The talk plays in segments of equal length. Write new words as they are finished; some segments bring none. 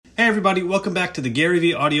everybody, welcome back to the Gary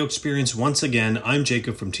V audio experience once again. I'm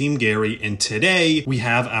Jacob from Team Gary, and today we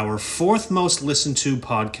have our fourth most listened to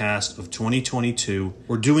podcast of 2022.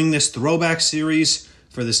 We're doing this throwback series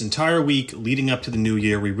for this entire week leading up to the new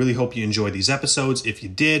year. We really hope you enjoy these episodes. If you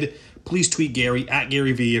did, please tweet Gary at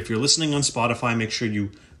Gary V. If you're listening on Spotify, make sure you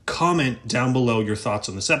comment down below your thoughts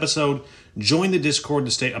on this episode. Join the Discord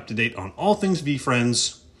to stay up to date on all things V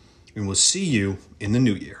Friends, and we'll see you in the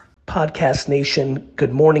new year. Podcast Nation,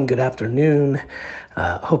 good morning, good afternoon.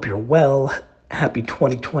 Hope you're well. Happy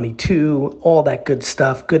 2022, all that good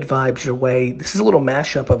stuff, good vibes your way. This is a little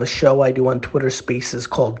mashup of a show I do on Twitter Spaces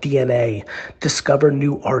called DNA, Discover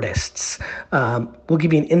New Artists. We'll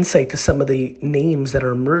give you an insight to some of the names that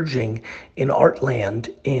are emerging in art land,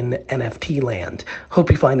 in NFT land. Hope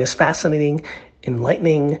you find this fascinating,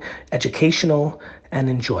 enlightening, educational, and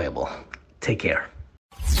enjoyable. Take care.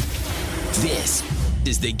 This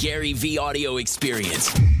is the Gary V audio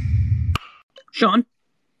experience. Sean?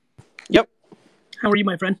 Yep. How are you,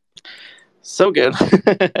 my friend? So good.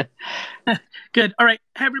 Good. All right.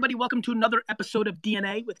 Hey, everybody. Welcome to another episode of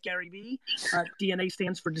DNA with Gary V. DNA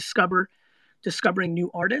stands for Discovering New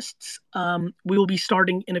Artists. We will be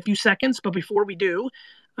starting in a few seconds, but before we do,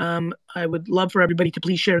 I would love for everybody to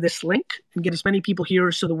please share this link and get as many people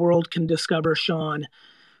here so the world can discover Sean,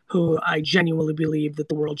 who I genuinely believe that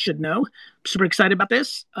the world should know. I'm super excited about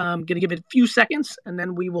this. I'm going to give it a few seconds, and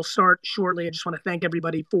then we will start shortly. I just want to thank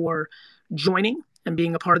everybody for joining and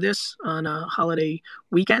being a part of this on a holiday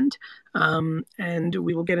weekend. And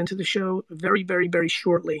we will get into the show very, very, very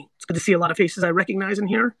shortly. It's good to see a lot of faces I recognize in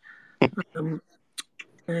here.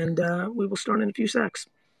 And we will start in a few secs.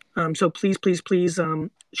 So please,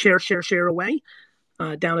 share away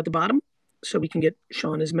down at the bottom so we can get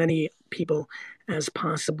Sean as many people as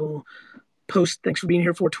possible. Post, thanks for being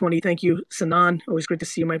here, 420. Thank you, Sanan. Always great to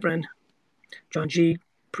see you, my friend. John G,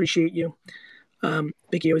 appreciate you.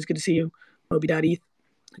 Vicky, always good to see you. Moby.eth,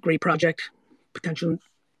 great project. Potential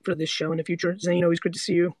for this show in the future. Zane, always good to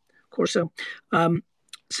see you. Corso.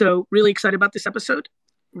 So really excited about this episode.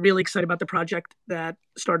 Really excited about the project that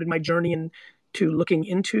started my journey into looking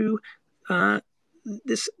into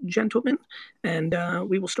this gentleman. And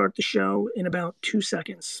we will start the show in about 2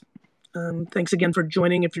 seconds. Thanks again for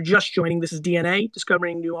joining. If you're just joining, this is DNA,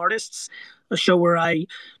 Discovering New Artists, a show where I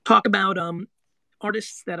talk about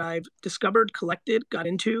artists that I've discovered, collected, got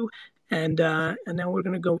into, and now we're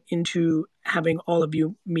going to go into having all of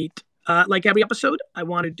you meet. Like every episode, I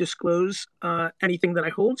want to disclose anything that I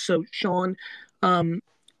hold. So Sean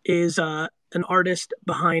is an artist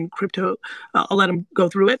behind Crypto. I'll let him go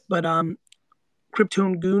through it, but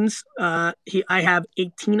Cryptone Goons, I have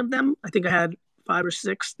 18 of them. I think I had 5 or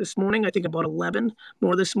 6 this morning. I think I bought 11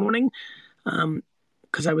 more this morning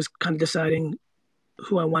because I was kind of deciding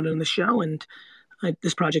who I wanted on the show. And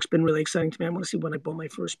this project's been really exciting to me. I want to see when I bought my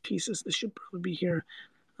first pieces. This should probably be here.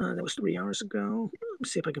 That was 3 hours ago. Let me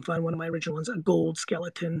see if I can find one of my original ones. A gold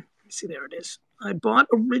skeleton. Let me see, there it is. I bought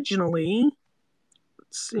originally,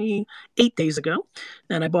 8 days ago.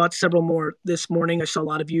 And I bought several more this morning. I saw a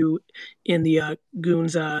lot of you in the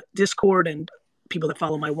Goons Discord and people that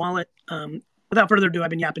follow my wallet. Without further ado, I've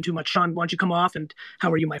been yapping too much. Sean, why don't you come off, and how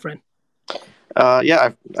are you, my friend?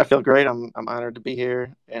 Yeah, I feel great. I'm honored to be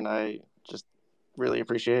here, and I just really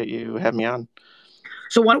appreciate you having me on.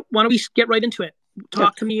 So why don't we get right into it?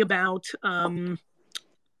 Talk to me about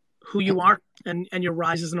who you are and your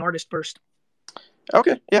rise as an artist first.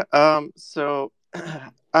 Okay, yeah. So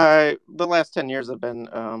the last 10 years I've been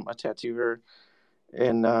a tattooer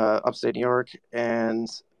in upstate New York, and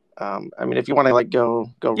I mean, if you want to like go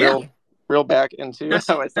real back into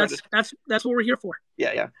how I started. That's what we're here for.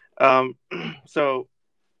 Yeah. So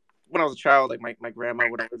when I was a child, like my grandma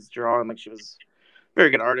would always draw, and like she was a very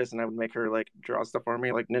good artist, and I would make her like draw stuff for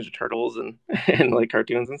me, like Ninja Turtles and and like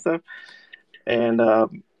cartoons and stuff. And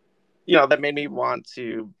that made me want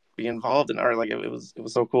to be involved in art. Like it was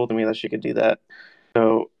so cool to me that she could do that.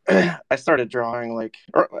 So I started drawing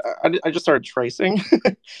I just started tracing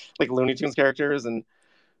like Looney Tunes characters, and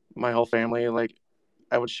my whole family, like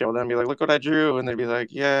I would show them, be like, look what I drew. And they'd be like,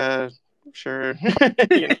 yeah, sure.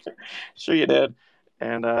 Sure you did.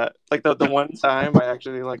 And like the one time I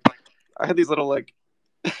actually I had these little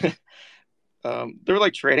they were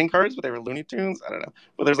like trading cards, but they were Looney Tunes. I don't know.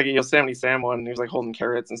 But there's like a Yosemite Sam one, and he was like holding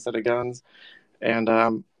carrots instead of guns. And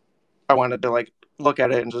I wanted to like look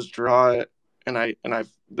at it and just draw it. And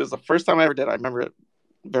this is the first time I ever did. I remember it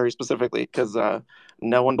very specifically because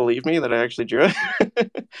no one believed me that I actually drew it.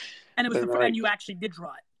 And it was and you actually did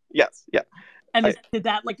draw it. Yes, yeah. And did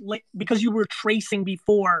that like because you were tracing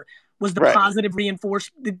before, was the positive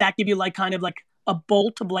reinforced? Did that give you like kind of like a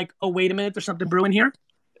bolt of like, oh wait a minute, there's something brewing here?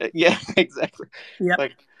 Yeah, exactly. Yep.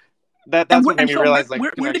 Like that's what made me so realize like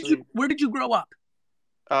where did you grow up?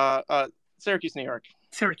 Syracuse, New York.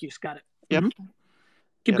 Syracuse, got it. Yep. Mm-hmm.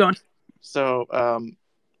 Keep Yep. going. So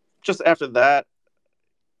just after that,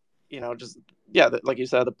 just like you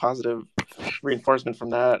said, the positive reinforcement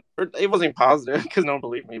from that, or it wasn't positive because no one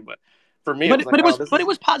believed me, but for me, it was like, it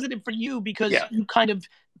was positive for you because Yeah. you kind of,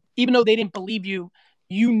 even though they didn't believe you,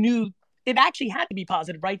 you knew it actually had to be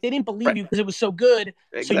positive, right? They didn't believe Right. you because it was so good.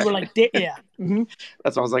 Exactly. So you were like, yeah. Mm-hmm.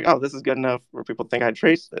 That's why I was like, oh, this is good enough where people think I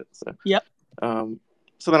traced it. So Yep.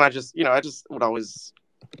 So then I just would always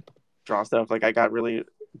draw stuff. Like I got really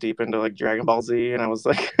deep into like Dragon Ball Z, and I was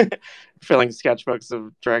like filling sketchbooks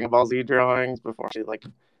of Dragon Ball Z drawings before I like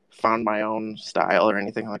found my own style or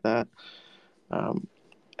anything like that.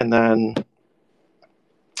 And then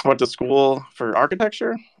I went to school for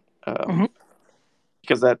architecture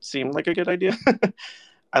because that seemed like a good idea.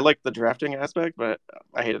 I liked the drafting aspect, but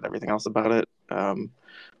I hated everything else about it. I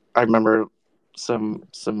remember some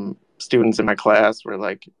students in my class were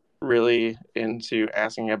like really into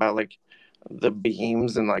asking about like the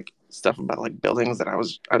beams and like stuff about like buildings, and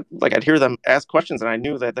I'd hear them ask questions and I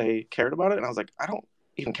knew that they cared about it, and I was like, I don't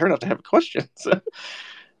even care enough to have a question. So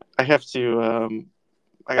I have to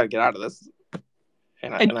I gotta get out of this.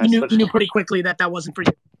 And you knew pretty quickly that wasn't for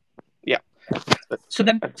you. Yeah. So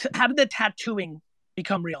then how did the tattooing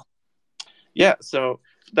become real? Yeah, so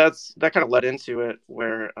that kind of led into it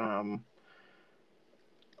where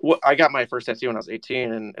I got my first tattoo when I was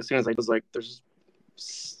 18, and as soon as I was like, there's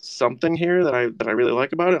something here that I really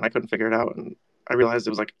like about it, and I couldn't figure it out, and I realized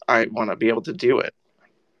it was like I want to be able to do it.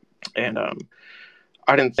 And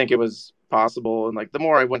I didn't think it was possible, and like the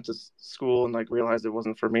more I went to school and like realized it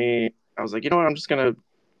wasn't for me, I was like, you know what, I'm just gonna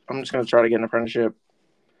try to get an apprenticeship.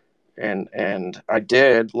 And I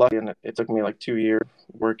did, lucky, and it took me like 2 years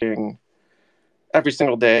working every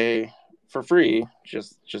single day for free.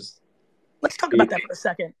 Just let's talk about that for a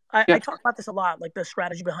second. I talk about this a lot, like the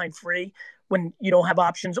strategy behind free when you don't have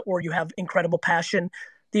options or you have incredible passion.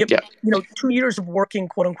 2 years of working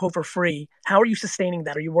quote unquote for free. How are you sustaining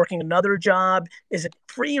that? Are you working another job? Is it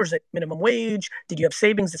free or is it minimum wage? Did you have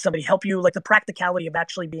savings? Did somebody help you? Like the practicality of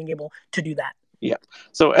actually being able to do that. Yeah.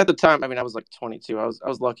 So at the time, I mean, I was like 22. I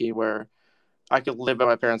was lucky where I could live at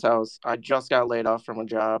my parents' house. I just got laid off from a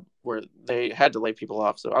job where they had to lay people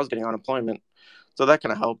off, so I was getting unemployment. So that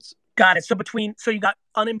kind of helped. Got it. So you got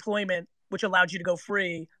unemployment, which allowed you to go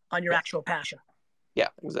free on your actual passion. Yeah,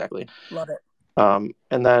 exactly. Love it.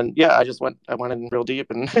 And then I went in real deep,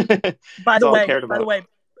 and by the way,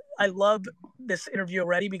 I love this interview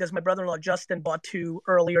already because my brother-in-law Justin bought 2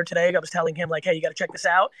 earlier today. I was telling him like, hey, you got to check this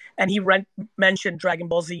out, and he mentioned Dragon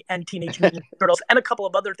Ball Z and Teenage Mutant Ninja Turtles and a couple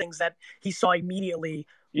of other things that he saw immediately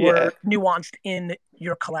were nuanced in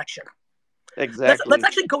your collection. Exactly. Let's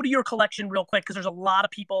actually go to your collection real quick because there's a lot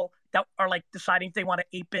of people that are like deciding if they want to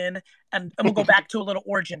ape in, and we'll go back to a little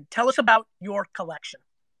origin. Tell us about your collection.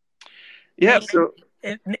 Yeah. Name, so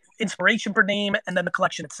inspiration for name, and then the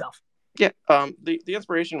collection itself. Yeah. The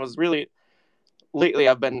inspiration was really lately.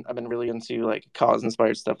 I've been really into like cause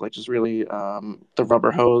inspired stuff, like just really the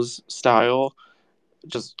rubber hose style.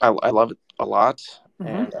 Just I love it a lot.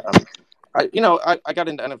 And I got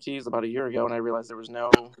into NFTs about a year ago, and I realized there was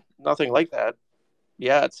nothing like that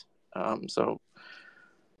yet. So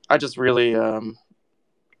I just really I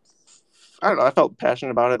don't know. I felt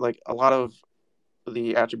passionate about it. Like a lot of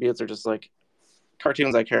the attributes are just like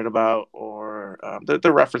cartoons I cared about, or they're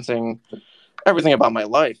referencing everything about my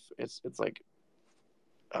life. It's like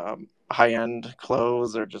high end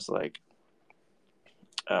clothes, or just like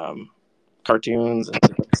cartoons and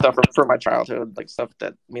stuff from my childhood, like stuff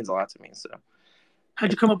that means a lot to me. So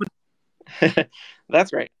how'd you come up with?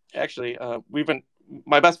 That's great. Actually,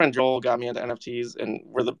 my best friend Joel got me into NFTs, and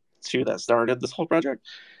we're the 2 that started this whole project.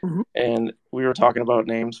 And we were talking about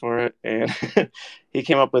names for it, and he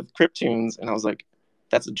came up with Cryptoons, and I was like,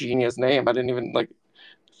 that's a genius name. I didn't even like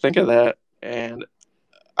think of that. And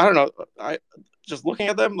I don't know, I just looking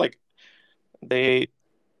at them, like they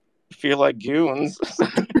feel like goons.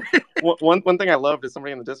 One thing I loved is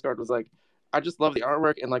somebody in the Discord was like, I just love the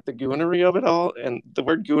artwork and like the goonery of it all, and the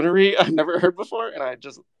word goonery I've never heard before, and I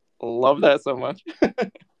just love that so much.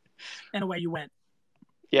 And away you went.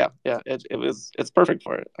 Yeah, it's perfect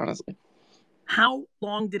for it, honestly. How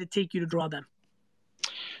long did it take you to draw them?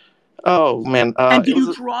 Oh man! And do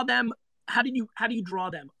you draw them? How do you draw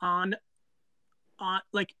them on what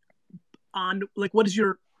is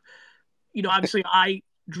your? Obviously I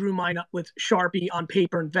drew mine up with Sharpie on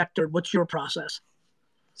paper and vectored. What's your process?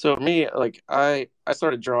 So for me, like I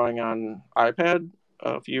started drawing on iPad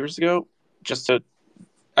a few years ago,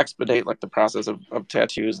 expedite like the process of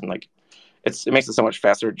tattoos, and like it makes it so much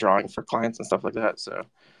faster drawing for clients and stuff like that. So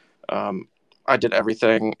I did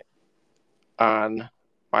everything on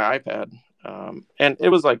my iPad, and it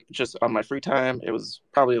was like just on my free time. It was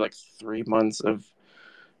probably like 3 months of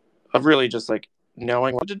really just like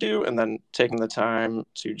knowing what to do, and then taking the time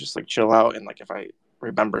to just like chill out, and like if I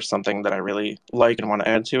remember something that I really like and want to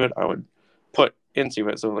add to it, I would put into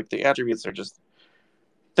it. So like the attributes are just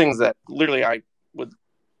things that literally I would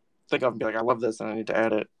think of and be like, I love this and I need to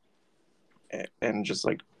add it, and just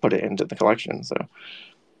like put it into the collection. So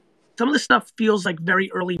some of the stuff feels like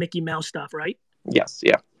very early Mickey Mouse stuff, right? yes,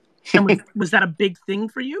 yeah. And was that a big thing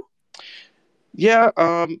for you? Yeah,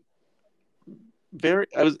 I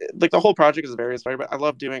was like, the whole project is very inspired, but I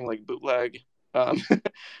love doing like bootleg,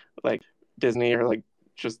 like Disney or like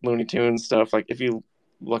just Looney Tunes stuff. Like if you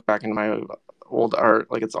look back in my old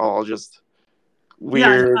art, like it's all just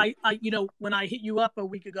weird. Yeah, I when I hit you up a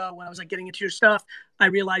week ago when I was like getting into your stuff, I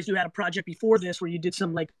realized you had a project before this where you did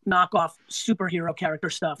some like knockoff superhero character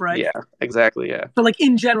stuff, right? Yeah, exactly. Yeah. So like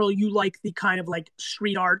in general, you like the kind of like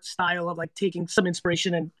street art style of like taking some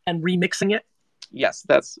inspiration and remixing it. Yes,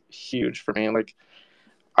 that's huge for me. Like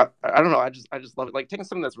I don't know, I just love it. Like taking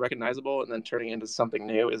something that's recognizable and then turning it into something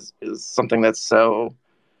new is something that's so,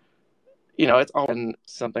 it's all been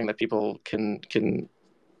something that people can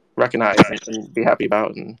recognize and be happy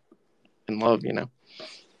about and love.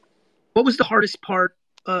 What was the hardest part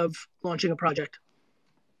of launching a project?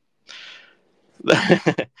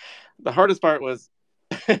 The hardest part was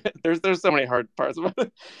there's so many hard parts about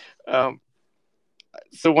it.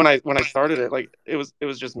 So when I started it, like it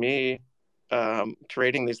was just me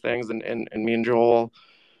creating these things, and me and Joel,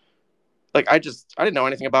 like I didn't know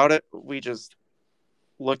anything about it. We just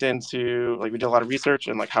looked into, like, we did a lot of research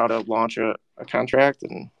and like how to launch a contract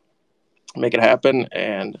and make it happen.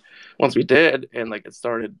 And once we did, and like it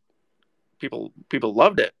started, people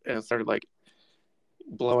loved it, and it started like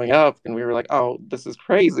blowing up, and we were like, oh, this is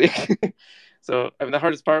crazy. So I mean, the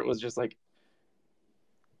hardest part was just like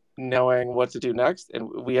knowing what to do next, and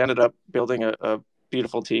we ended up building a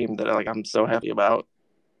beautiful team that like I'm so happy about.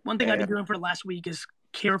 One thing I've been doing for the last week is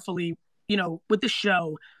carefully, with the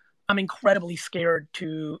show, I'm incredibly scared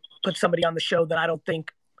to put somebody on the show that I don't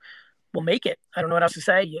think will make it. I don't know what else to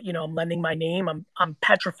say. I'm lending my name. I'm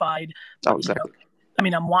petrified. Oh, exactly. I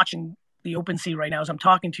mean, I'm watching the OpenSea right now as I'm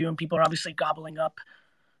talking to you, and people are obviously gobbling up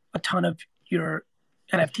a ton of your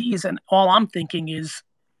NFTs, and all I'm thinking is,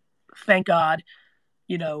 thank God,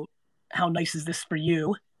 how nice is this for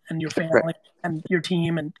you and your family, right, and your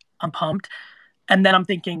team, and I'm pumped. And then I'm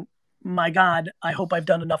thinking, my God, I hope I've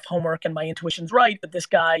done enough homework and my intuition's right, that this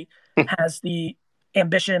guy has the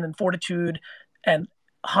ambition and fortitude and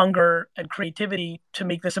hunger and creativity to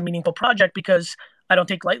make this a meaningful project, because I don't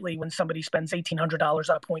take lightly when somebody spends $1,800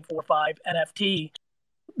 on a 0.45 NFT.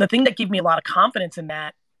 The thing that gave me a lot of confidence in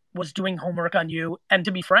that was doing homework on you. And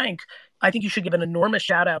to be frank, I think you should give an enormous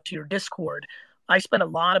shout out to your Discord. I spent a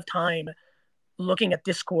lot of time looking at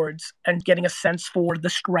Discords and getting a sense for the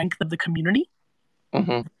strength of the community.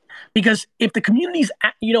 Mm-hmm. Because if the community's,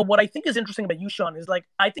 what I think is interesting about you, Sean, is like,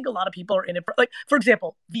 I think a lot of people are in it. Like, for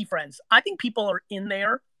example, VeeFriends. I think people are in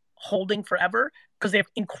there holding forever because they have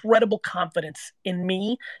incredible confidence in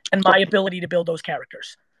me and my ability to build those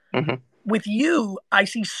characters. Mm-hmm. With you, I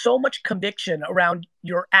see so much conviction around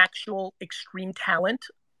your actual extreme talent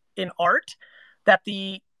in art that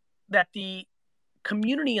the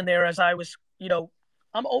community in there, as I was,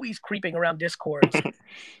 I'm always creeping around Discords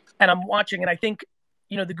and I'm watching, and I think,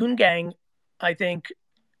 the Goon Gang, I think,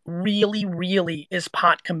 really, really is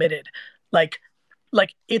pot committed. Like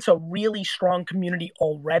it's a really strong community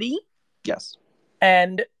already. Yes.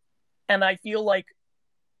 And I feel like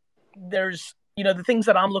there's, the things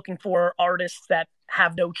that I'm looking for are artists that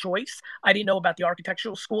have no choice. I didn't know about the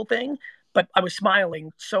architectural school thing, but I was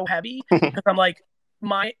smiling so heavy because I'm like,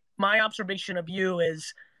 my observation of you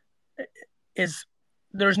is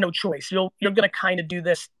there's no choice. You're going to kind of do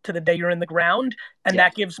this to the day you're in the ground. And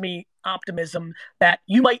that gives me optimism that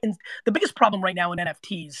you might. The biggest problem right now in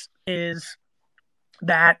NFTs is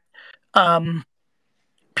that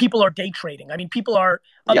people are day trading. I mean, people,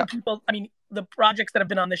 I mean, the projects that have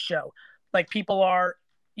been on this show, like people are,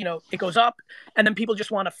 it goes up and then people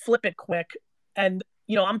just want to flip it quick. And,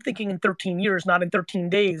 I'm thinking in 13 years, not in 13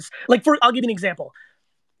 days. Like I'll give you an example.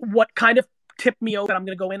 What kind of tipped me over that I'm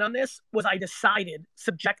going to go in on this was I decided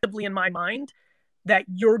subjectively in my mind that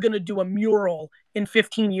you're going to do a mural in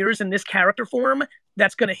 15 years in this character form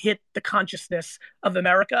that's going to hit the consciousness of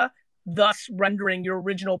America, thus rendering your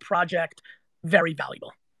original project very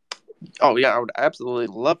valuable. Oh yeah, I would absolutely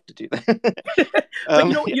love to do that.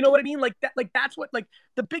 But you know what I mean? Like that, like that's what, like,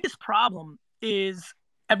 the biggest problem is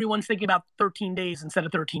everyone's thinking about 13 days instead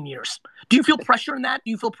of 13 years. Do you feel pressure in that?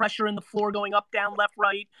 Do you feel pressure in the floor going up, down, left,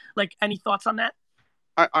 right? Like, any thoughts on that?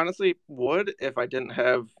 I honestly would if I didn't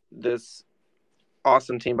have this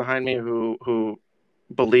awesome team behind me who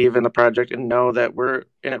believe in the project and know that we're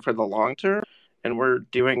in it for the long term and we're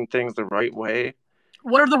doing things the right way.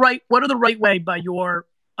 What are the right way by your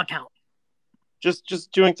account?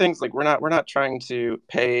 Just doing things like we're not trying to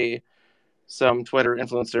pay some Twitter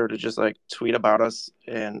influencer to just like tweet about us,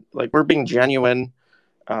 and like we're being genuine.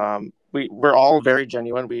 We're all very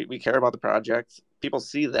genuine. We care about the project. People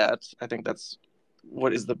see that. I think that's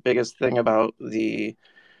what is the biggest thing about the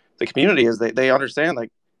community is they understand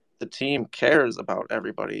like the team cares about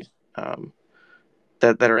everybody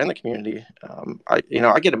that are in the community. I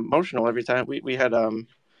get emotional every time we had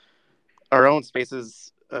our own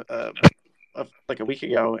spaces like a week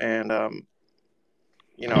ago, and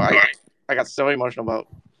I got so emotional about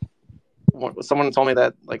someone told me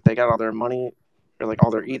that like they got all their money or like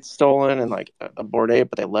all their eats stolen and like a Bored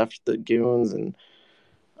Ape, but they left the goons, and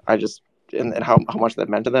I just and how much that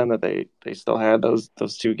meant to them that they still had those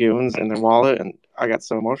two goons in their wallet, and I got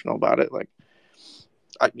so emotional about it. Like,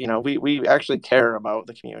 we actually care about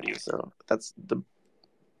the community, so that's the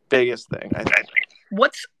biggest thing I think.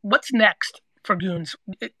 What's next for Goons?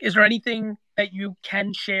 Is there anything that you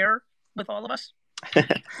can share with all of us?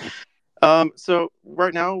 So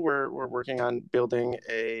right now we're working on building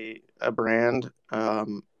a brand.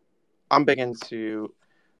 I'm big into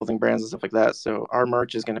building brands and stuff like that. So our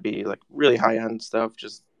merch is going to be like really high end stuff,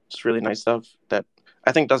 just really nice stuff that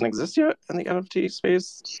I think doesn't exist yet in the NFT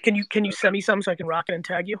space. Can you send me some so I can rock it and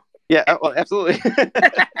tag you? Yeah, well, absolutely.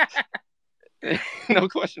 No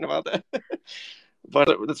question about that. But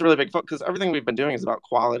it's a really big focus because everything we've been doing is about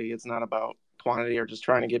quality. It's not about quantity or just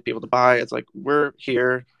trying to get people to buy. It's like we're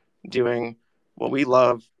here doing what we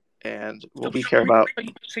love and what we care about.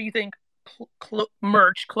 So you think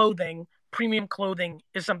merch, clothing, premium clothing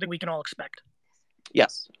is something we can all expect?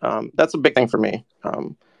 Yes, that's a big thing for me.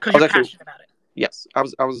 Because you're passionate about it. Yes, I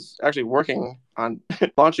was actually working on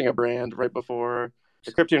launching a brand right before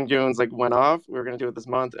the Krypton Goons like went off. We were gonna do it this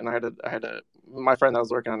month, and I had to my friend that I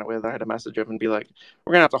was working on it with. I had to message him and be like,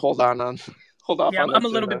 "We're gonna have to hold off on Yeah, this." I'm a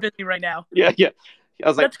little bit busy right now. Yeah. I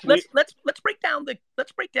was like, let's break down the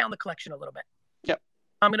collection a little bit. Yeah.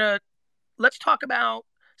 Let's talk about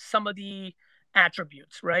some of the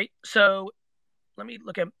attributes, right? So let me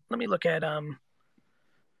look at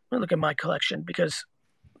my collection, because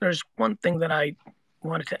there's one thing that I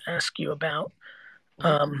wanted to ask you about.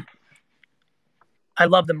 I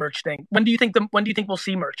love the merch thing. When do you think we'll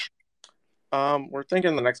see merch? We're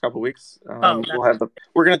thinking the next couple of weeks.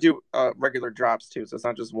 We're gonna do regular drops too, so it's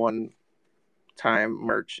not just one time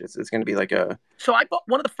merch. It's gonna be like a. So I bought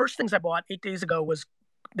one of the first things I bought 8 days ago was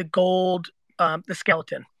the gold, the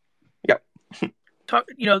skeleton. Yep. Talk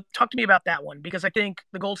to me about that one, because I think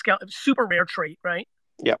the gold skeleton, super rare trait, right?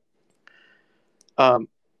 Yep.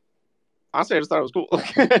 Honestly, I just thought it was cool.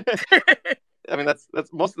 I mean, that's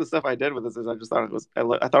most of the stuff I did with this is I just thought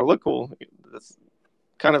I thought it looked cool. That's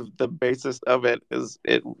kind of the basis of it, is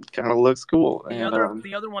it kind of looks cool.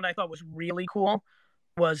 The other one I thought was really cool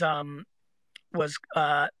was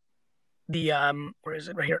where is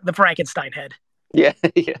it, right here, the Frankenstein head. Yeah.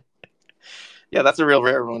 That's a real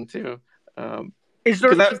rare one too. Go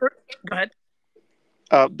ahead.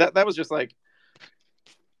 That was just like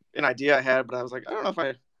an idea I had, but I was like, I don't know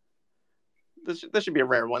if this should be a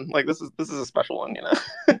rare one. Like this is a special one,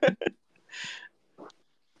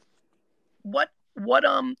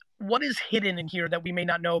 What is hidden in here that we may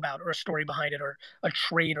not know about, or a story behind it, or a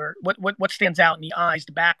trait, or what stands out in the eyes,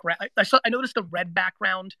 the background? I noticed the red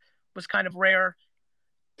background was kind of rare,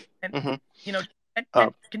 and and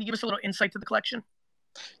can you give us a little insight to the collection?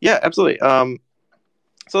 Yeah, absolutely.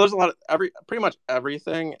 So there's pretty much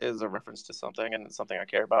everything is a reference to something, and it's something I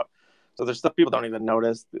care about. So there's stuff people don't even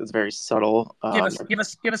notice. It's very subtle. Give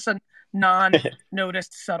us a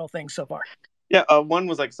non-noticed subtle thing so far. Yeah, one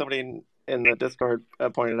was like somebody in the Discord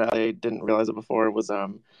pointed out, they didn't realize it before. It was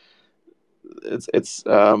it's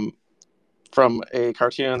from a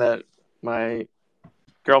cartoon that my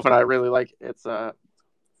girlfriend and I really like. It's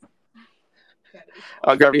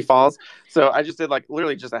Gravity Falls. So I just did like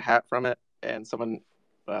literally just a hat from it, and someone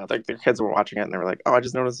like their kids were watching it and they were like, "Oh, I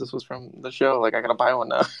just noticed this was from the show. Like I gotta buy one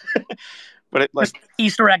now." But it like just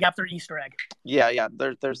Easter egg after Easter egg. Yeah.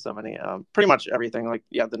 There's so many. Pretty much everything. Like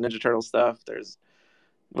the Ninja Turtle stuff. There's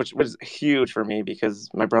which was huge for me because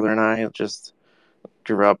my brother and I just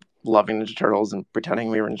grew up loving Ninja Turtles and pretending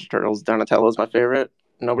we were Ninja Turtles. Donatello is my favorite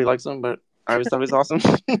nobody likes him, but I always thought he was awesome.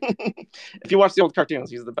 If you watch the old cartoons,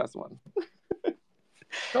 he's the best one.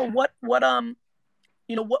 So what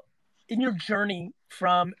in your journey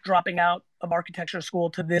from dropping out of architecture school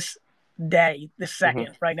to this day, this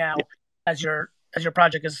second, right now, as your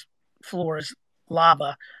project is floor is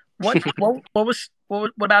lava, what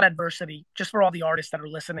about adversity? Just for all the artists that are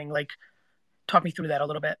listening, like, talk me through that a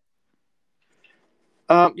little bit.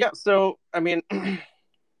 Yeah. So I mean,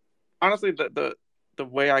 honestly, the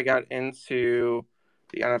way I got into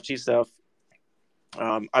the NFT stuff,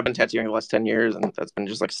 I've been tattooing the last 10 years, and that's been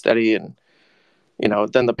just like steady. And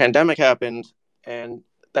then the pandemic happened, and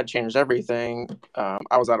that changed everything.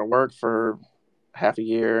 I was out of work for half a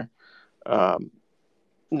year,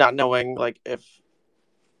 not knowing like if,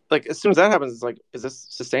 like, as soon as that happens, it's like, is this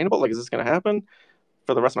sustainable? Like, is this going to happen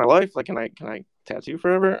for the rest of my life? Like, can I tattoo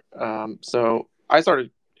forever? So I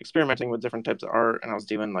started experimenting with different types of art, and I was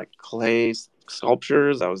doing like clay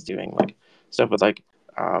sculptures. I was doing like stuff with like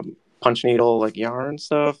punch needle, like yarn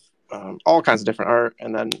stuff, all kinds of different art.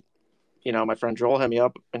 And then, my friend Joel hit me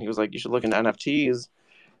up, and he was like, you should look into NFTs.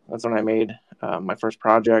 That's when I made my first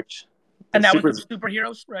project. And that was the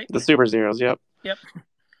superheroes, right? The Super Zeros, yep. Yep.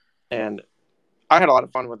 And I had a lot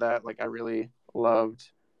of fun with that. Like, I really loved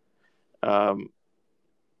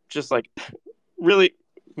just like really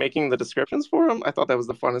making the descriptions for them. I thought that was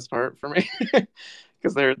the funnest part for me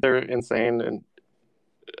because they're insane, and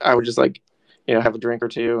I would just like, have a drink or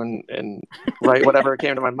two and write whatever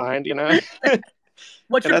came to my mind,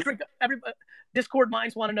 What's your drink? Everybody, Discord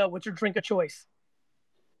minds want to know, what's your drink of choice?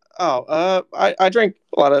 Oh, I drink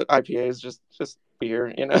a lot of IPAs, just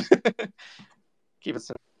beer, Keep it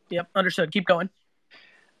simple. Yep, understood. Keep going.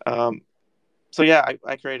 So yeah,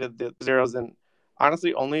 I created the zeros, and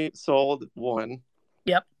honestly only sold one.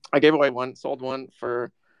 Yep. I gave away one, sold one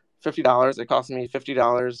for $50. It cost me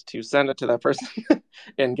 $50 to send it to that person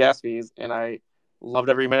in gas fees, and I loved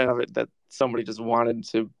every minute of it. That somebody just wanted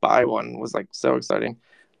to buy one was like so exciting.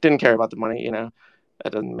 Didn't care about the money,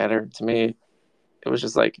 that doesn't matter to me. It was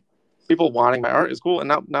just like people wanting my art is cool,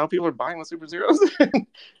 and now people are buying the Super Zeros.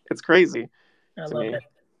 It's crazy. I love it.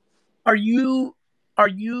 Are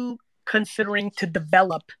you considering to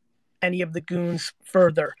develop any of the goons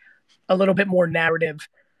further, a little bit more narrative?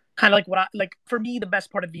 Kind of like for me, the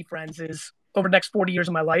best part of VFriends is over the next 40 years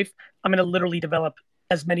of my life, I'm going to literally develop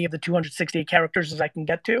as many of the 268 characters as I can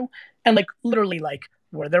get to, and like literally like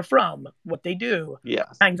where they're from, what they do,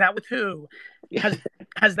 hangs out with who.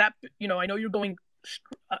 Has that, I know you're going,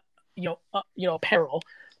 apparel,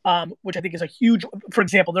 which I think is a huge, for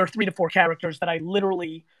example, there are 3 to 4 characters that I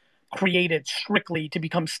literally created strictly to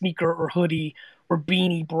become sneaker or hoodie or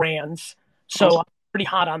beanie brands. So I'm pretty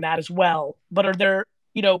hot on that as well. But are there,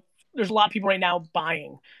 there's a lot of people right now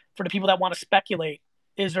buying. For the people that want to speculate,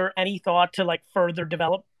 is there any thought to like further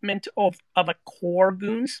development of a core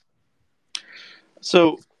goons?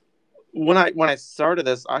 So when I started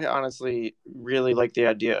this, I honestly really like the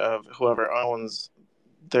idea of whoever owns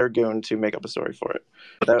their goon to make up a story for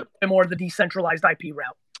it. And more the decentralized IP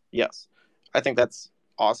route. Yes. I think that's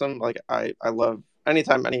awesome. Like I love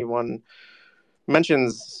anytime anyone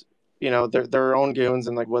mentions, their own goons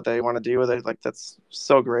and like what they want to do with it. Like that's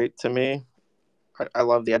so great to me. I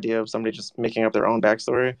love the idea of somebody just making up their own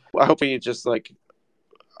backstory. I hope we just like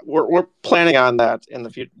we're planning on that in the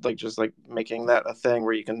future, like just like making that a thing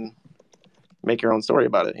where you can make your own story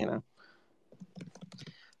about it,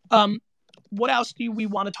 What else do we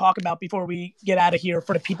want to talk about before we get out of here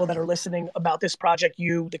for the people that are listening about this project,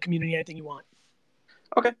 the community, anything you want?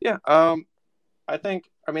 Okay, yeah.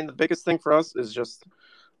 The biggest thing for us is just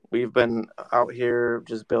we've been out here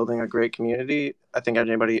just building a great community. I think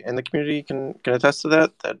anybody in the community can attest to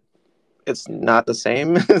that it's not the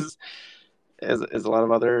same as a lot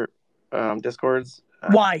of other Discords.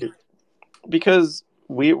 Why? Because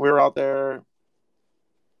we're out there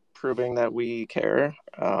proving that we care,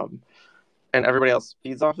 and everybody else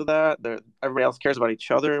feeds off of that. Everybody else cares about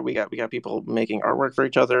each other. We got people making artwork for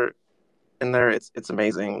each other in there. It's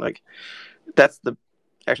amazing. Like that's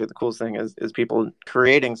actually the coolest thing is people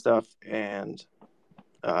creating stuff, and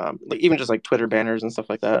like even just like Twitter banners and stuff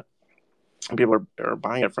like that. And people are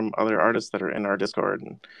buying it from other artists that are in our Discord,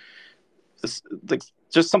 and this like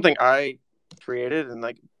just something I created, and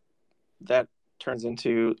like that turns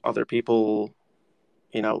into other people,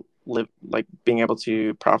 live like being able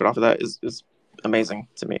to profit off of that is amazing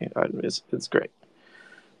to me. It's great.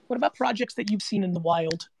 What about projects that you've seen in the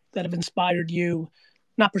wild that have inspired you?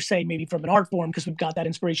 Not per se, maybe from an art form, because we've got that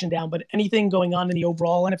inspiration down, but anything going on in the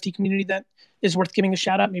overall NFT community that is worth giving a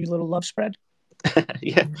shout out, maybe a little love spread?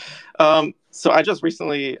 Yeah. So I just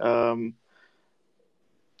recently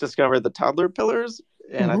discovered the toddler pillars,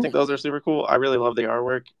 And I think those are super cool. I really love the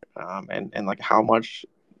artwork, and like how much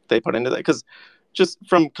they put into that, because just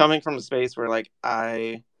from coming from a space where like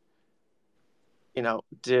I,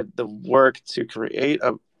 did the work to create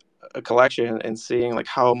a collection, and seeing like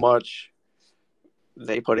how much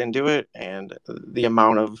they put into it, and the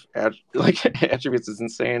amount of attributes is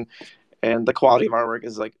insane, and the quality of artwork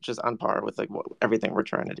is like just on par with like everything we're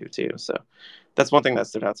trying to do too. So that's one thing that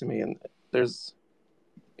stood out to me. And there's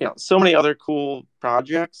so many other cool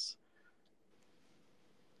projects,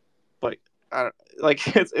 but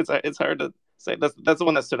it's hard to say. That's the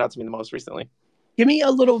one that stood out to me the most recently. Give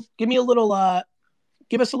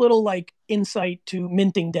us a little like insight to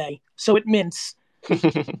minting day. So it mints.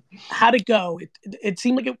 How'd it go? It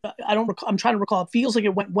seemed like I don't recall. I'm trying to recall. It feels like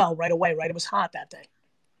it went well right away, right? It was hot that day.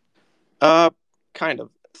 Kind of.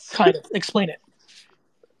 Explain it.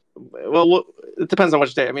 Well, it depends on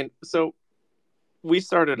which day. I mean, so we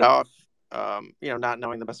started off, not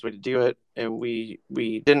knowing the best way to do it, and we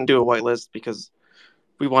didn't do a whitelist because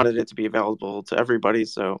we wanted it to be available to everybody.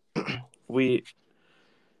 So we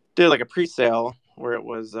did like a pre-sale where it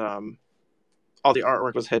was all the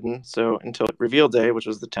artwork was hidden. So until reveal day, which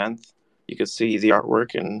was the 10th, you could see the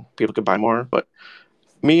artwork and people could buy more. But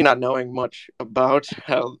me not knowing much about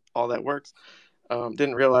how all that works,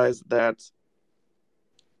 didn't realize that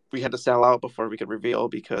we had to sell out before we could reveal,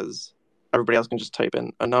 because everybody else can just type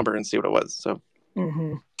in a number and see what it was. So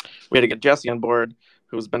we had to get Jesse on board,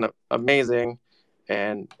 who's been amazing,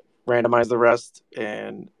 and randomize the rest.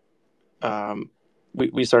 And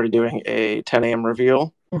we started doing a 10 a.m.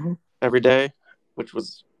 reveal every day, which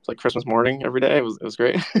was like Christmas morning every day. It was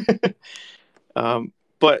great.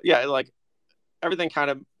 But yeah, like everything kind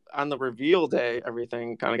of on the reveal day,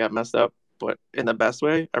 everything kind of got messed up, but in the best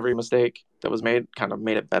way. Every mistake that was made kind of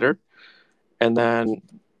made it better. And then,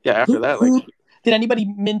 yeah, after that, like, did anybody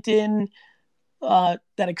mint in that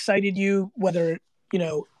excited you? Whether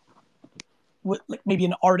like maybe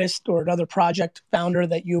an artist or another project founder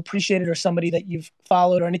that you appreciated, or somebody that you've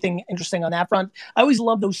followed, or anything interesting on that front? I always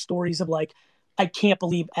love those stories of like, I can't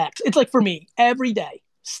believe X. It's like for me every day,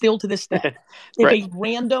 still to this day, if right. a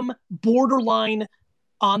random borderline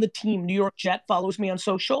on the team New York Jet follows me on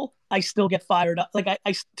social, I still get fired up. Like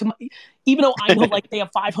even though I know like they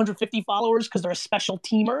have 550 followers because they're a special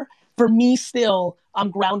teamer, for me still,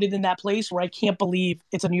 I'm grounded in that place where I can't believe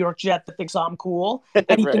it's a New York Jet that thinks I'm cool.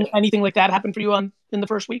 Anything like that happened for you in the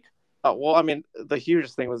first week? Well, I mean, the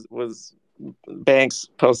hugest thing was Banks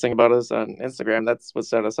posting about us on Instagram. That's what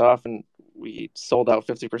set us off, and we sold out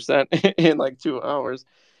 50% in like 2 hours.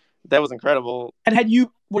 That was incredible. And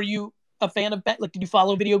were you a fan of like, did you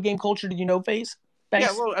follow video game culture? Did you know Banks?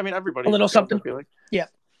 Yeah, well, I mean, everybody. A little something. I feel like. Yeah.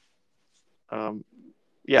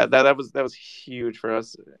 Yeah, that was huge for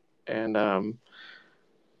us, and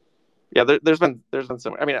yeah, there's been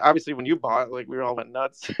some. I mean, obviously, when you bought, like, we all went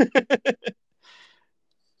nuts.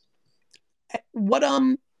 What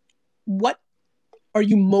are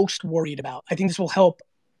you most worried about? I think this will help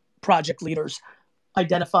project leaders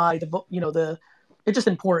identify it's just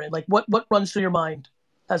important. Like, what runs through your mind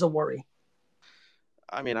as a worry?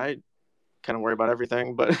 I mean, I kind of worry about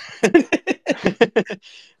everything, but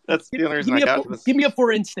that's the only reason I got this. Give me a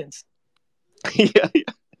for instance. Yeah.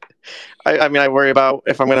 I mean, I worry about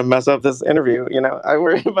if I'm going to mess up this interview. I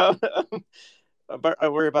worry about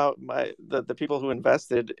the people who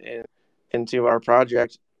invested into our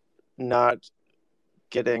project not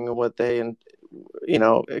getting what they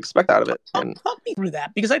expect out of it. And talk me through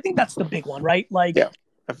that, because I think that's the big one, right? Like, yeah,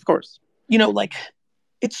 of course. Like,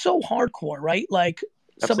 it's so hardcore, right? Like,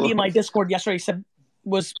 somebody in my Discord yesterday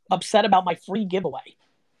was upset about my free giveaway,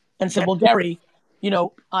 and said, "Well, Gary,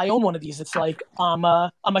 I own one of these. It's like I'm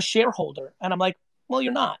a shareholder," and I'm like, "Well,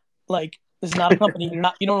 you're not. Like, this is not a company.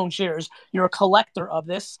 You don't own shares. You're a collector of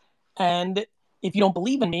this. And if you don't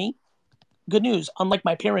believe in me, good news. Unlike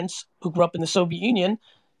my parents who grew up in the Soviet Union,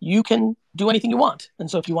 you can do anything you want. And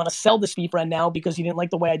so if you want to sell this friend now because you didn't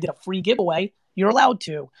like the way I did a free giveaway, you're allowed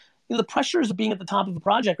to." The pressures of being at the top of a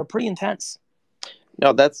project are pretty intense.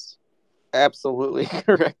 No, that's absolutely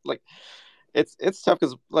correct. Like, it's tough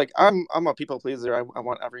because, like, I'm a people pleaser. I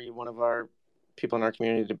want every one of our people in our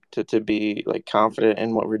community to be like confident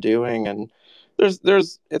in what we're doing. And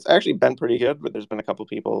it's actually been pretty good, but there's been a couple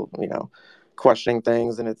people, questioning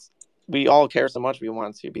things, and we all care so much. We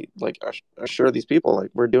want to be like assure these people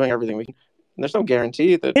like we're doing everything we can. And there's no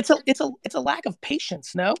guarantee that it's a lack of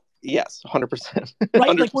patience. No. Yes, 100%. Right,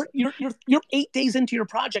 100%. Like you're 8 days into your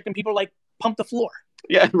project, and people are like, "Pump the floor."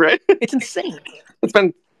 Yeah, right. It's insane. It's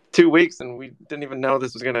been 2 weeks, and we didn't even know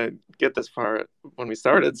this was gonna get this far when we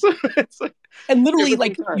started. So it's like, and literally,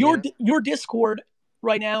 like your Discord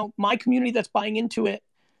right now. My community that's buying into it,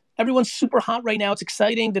 everyone's super hot right now. It's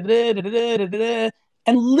exciting.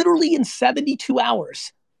 And literally in 72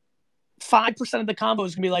 hours, 5% of the convo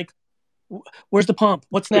is gonna be like, where's the pump?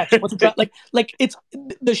 What's next? What's the like it's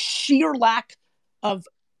the sheer lack of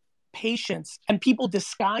patience and people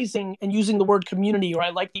disguising and using the word community, or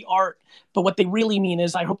I like the art, but what they really mean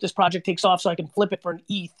is I hope this project takes off so I can flip it for an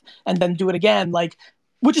ETH and then do it again, like,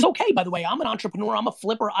 which is okay, by the way. I'm an entrepreneur, I'm a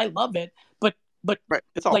flipper, I love it, but right,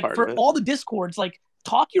 it's all like part for of it. all the discords, like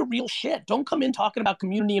talk your real shit. Don't come in talking about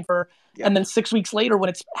community and then 6 weeks later when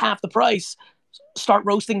it's half the price, start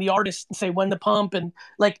roasting the artist and say when the pump, and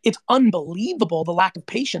like it's unbelievable the lack of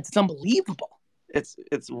patience. It's unbelievable.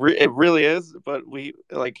 It really is, but we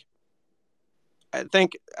like. I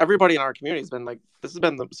think everybody in our community has been like, this has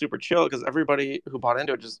been super chill because everybody who bought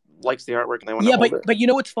into it just likes the artwork and they want to hold it. But you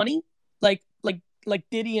know what's funny? Like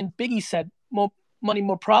Diddy and Biggie said, more money,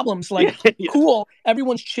 more problems. Like, cool,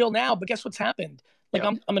 everyone's chill now, but guess what's happened? Like,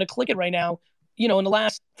 I'm going to click it right now. You know, in the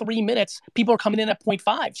last 3 minutes, people are coming in at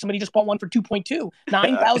 0.5. Somebody just bought one for 2.2,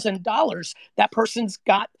 $9,000. That person's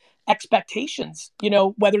got expectations, you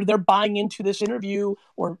know, whether they're buying into this interview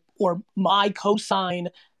or my cosign.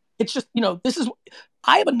 It's just, you know,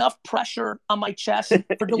 I have enough pressure on my chest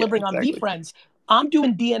for delivering on VFriends. I'm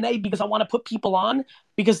doing DNA because I want to put people on,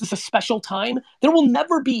 because this is a special time. There will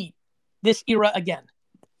never be this era again.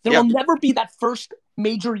 There will never be that first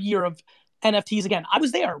major year of NFTs again. I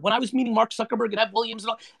was there when I was meeting Mark Zuckerberg and Ev Williams.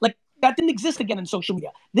 And all, like, that didn't exist again in social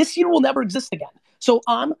media. This year will never exist again. So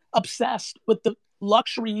I'm obsessed with the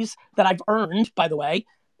luxuries that I've earned, by the way,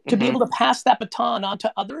 to be able to pass that baton on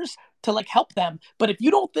to others to like help them. But if you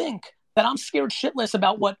don't think that I'm scared shitless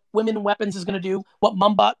about what Women in Weapons is going to do, what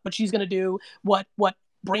Mumbot, what she's going to do, what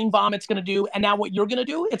Brain Vomit's going to do, and now what you're going to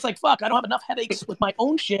do, it's like, fuck, I don't have enough headaches with my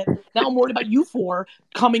own shit. Now I'm worried about you four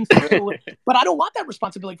coming through. But I don't want that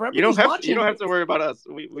responsibility for everybody who's watching. You don't have to worry about us.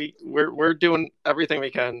 We're doing everything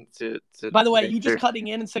we can to By the way, you just cutting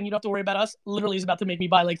in and saying you don't have to worry about us literally is about to make me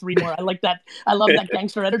buy like 3 more. I like that. I love that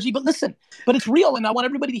gangster energy. But listen, but it's real, and I want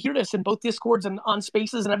everybody to hear this in both Discords and on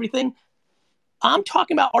Spaces and everything. I'm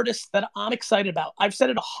talking about artists that I'm excited about. I've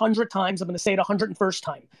said it 100 times. I'm going to say it 101st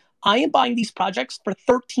time. I am buying these projects for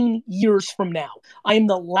 13 years from now. I am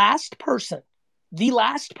the last person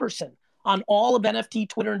on all of NFT,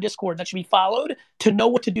 Twitter, and Discord that should be followed to know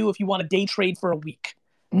what to do if you want to day trade for a week.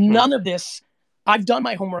 None of this, I've done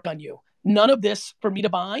my homework on you. None of this for me to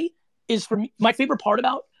buy is for me. My favorite part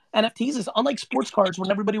about NFTs is, unlike sports cards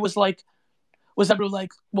when everybody was like,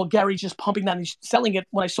 well, Gary's just pumping that and he's selling it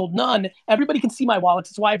when I sold none. Everybody can see my wallets.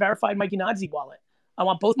 That's why I verified my Gennady wallet. I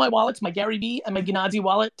want both my wallets, my Gary V and my Gennady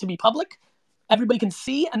wallet, to be public. Everybody can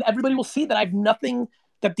see, and everybody will see that I have nothing,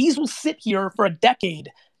 that these will sit here for a decade.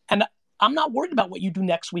 And I'm not worried about what you do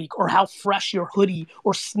next week or how fresh your hoodie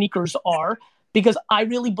or sneakers are, because I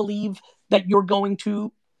really believe that you're going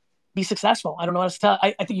to be successful. I don't know how to tell.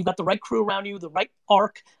 I think you've got the right crew around you, the right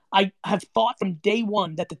arc. I have thought from day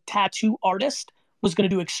one that the tattoo artist was going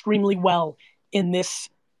to do extremely well in this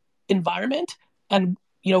environment. And,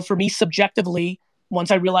 you know, for me, subjectively,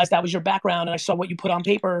 once I realized that was your background and I saw what you put on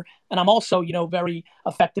paper, and I'm also, you know, very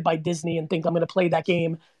affected by Disney and think I'm going to play that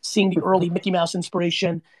game, seeing the early Mickey Mouse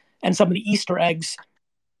inspiration and some of the Easter eggs,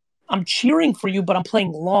 I'm cheering for you, but I'm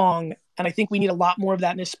playing long. And I think we need a lot more of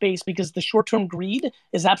that in this space, because the short-term greed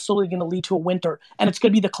is absolutely going to lead to a winter. And it's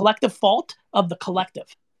going to be the collective fault of the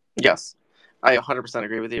collective. Yes, I 100%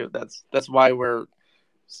 agree with you. That's why we're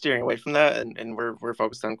steering away from that, and we're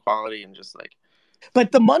focused on quality and just like.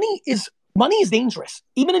 But the money is dangerous.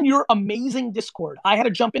 Even in your amazing Discord, I had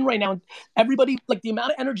to jump in right now. And everybody, like, the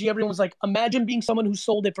amount of energy, everyone was like, imagine being someone who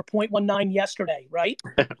sold it for 0.19 yesterday, right?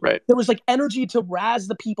 Right. There was like energy to razz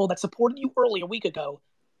the people that supported you early a week ago,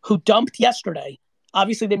 who dumped yesterday.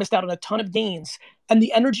 Obviously, they missed out on a ton of gains. And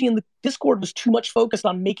the energy in the Discord was too much focused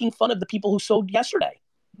on making fun of the people who sold yesterday.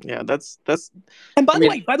 Yeah, that's. And by the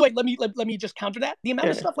way, let me just counter that. The amount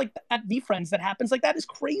of stuff like at VFriends that happens like that is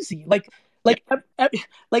crazy. Like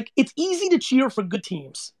it's easy to cheer for good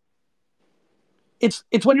teams. It's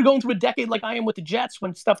when you're going through a decade like I am with the Jets,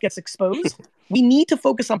 when stuff gets exposed. We need to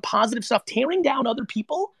focus on positive stuff. Tearing down other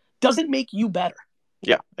people doesn't make you better.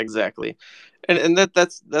 Yeah, exactly. And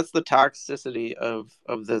that's the toxicity of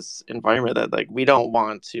this environment that, like, we don't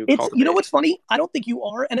want to cultivate. You know what's funny? I don't think you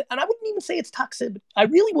are, and I wouldn't even say it's toxic. I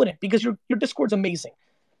really wouldn't, because your Discord's amazing.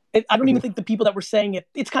 I don't even think the people that were saying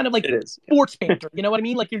it's kind of like sports banter. You know what I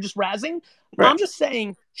mean? Like, you're just razzing. Right. I'm just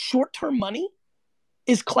saying short-term money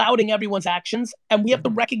is clouding everyone's actions, and we have to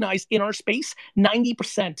recognize in our space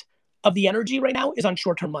 90% of the energy right now is on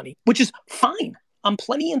short-term money, which is fine. I'm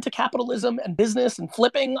plenty into capitalism and business and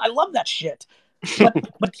flipping. I love that shit.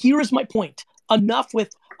 But here is my point. Enough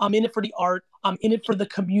with I'm in it for the art. I'm in it for the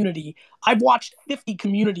community. I've watched 50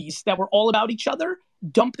 communities that were all about each other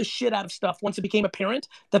dump the shit out of stuff once it became apparent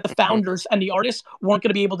that the founders and the artists weren't going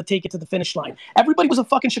to be able to take it to the finish line. Everybody was a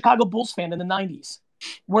fucking Chicago Bulls fan in the 90s.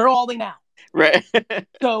 Where are all they now? Right.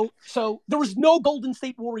 So there was no Golden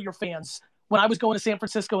State Warrior fans when I was going to San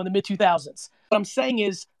Francisco in the mid 2000s. What I'm saying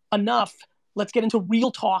is enough. Let's get into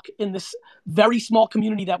real talk in this very small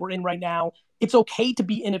community that we're in right now. It's okay to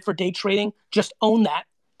be in it for day trading. Just own that.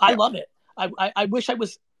 I love it. I wish I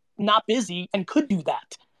was not busy and could do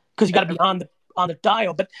that because you got to be on the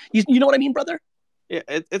dial. But you know what I mean, brother? Yeah,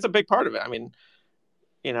 it's a big part of it. I mean,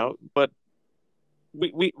 but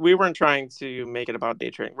we weren't trying to make it about day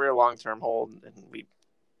trading. We're a long-term hold, and we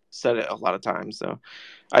said it a lot of times. So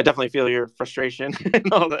I definitely feel your frustration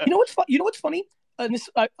and all that. You know what's funny? And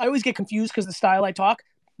I always get confused because the style I talk.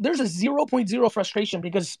 There's a 0.0 frustration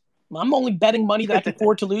because I'm only betting money that I can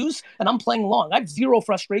afford to lose, and I'm playing long. I have zero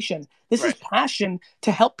frustration. This is passion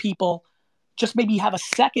to help people just maybe have a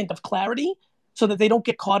second of clarity so that they don't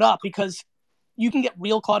get caught up, because you can get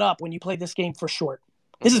real caught up when you play this game for short.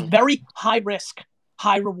 This is very high risk,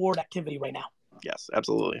 high reward activity right now. Yes,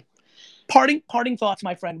 absolutely. Parting thoughts,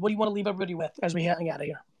 my friend. What do you want to leave everybody with as we hang out of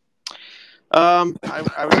here?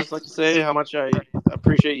 I would just like to say how much I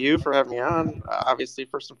appreciate you for having me on. Obviously,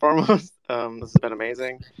 first and foremost, this has been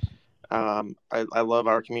amazing. I love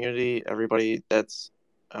our community. Everybody that's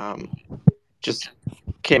just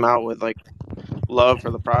came out with like love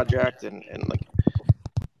for the project, and like,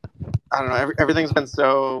 I don't know, everything's been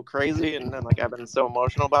so crazy, and like I've been so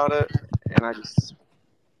emotional about it, and I just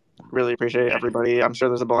really appreciate everybody. I'm sure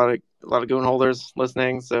there's a lot of goon holders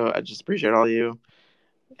listening, so I just appreciate all of you.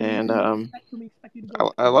 And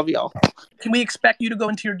I love y'all. Can we expect you to go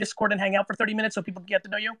into your Discord and hang out for 30 minutes so people can get to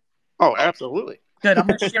know you? Oh, absolutely. Good. I'm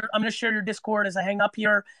gonna share your Discord as I hang up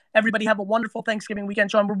here. Everybody have a wonderful Thanksgiving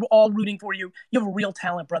weekend, Sean. We're all rooting for you. You have a real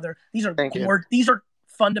talent, brother. These are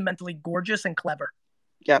fundamentally gorgeous and clever.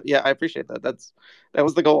 Yeah, I appreciate that. That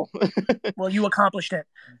was the goal. Well, you accomplished it,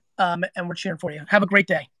 and we're cheering for you. Have a great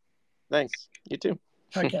day. Thanks. You too.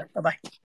 Okay. Bye-bye.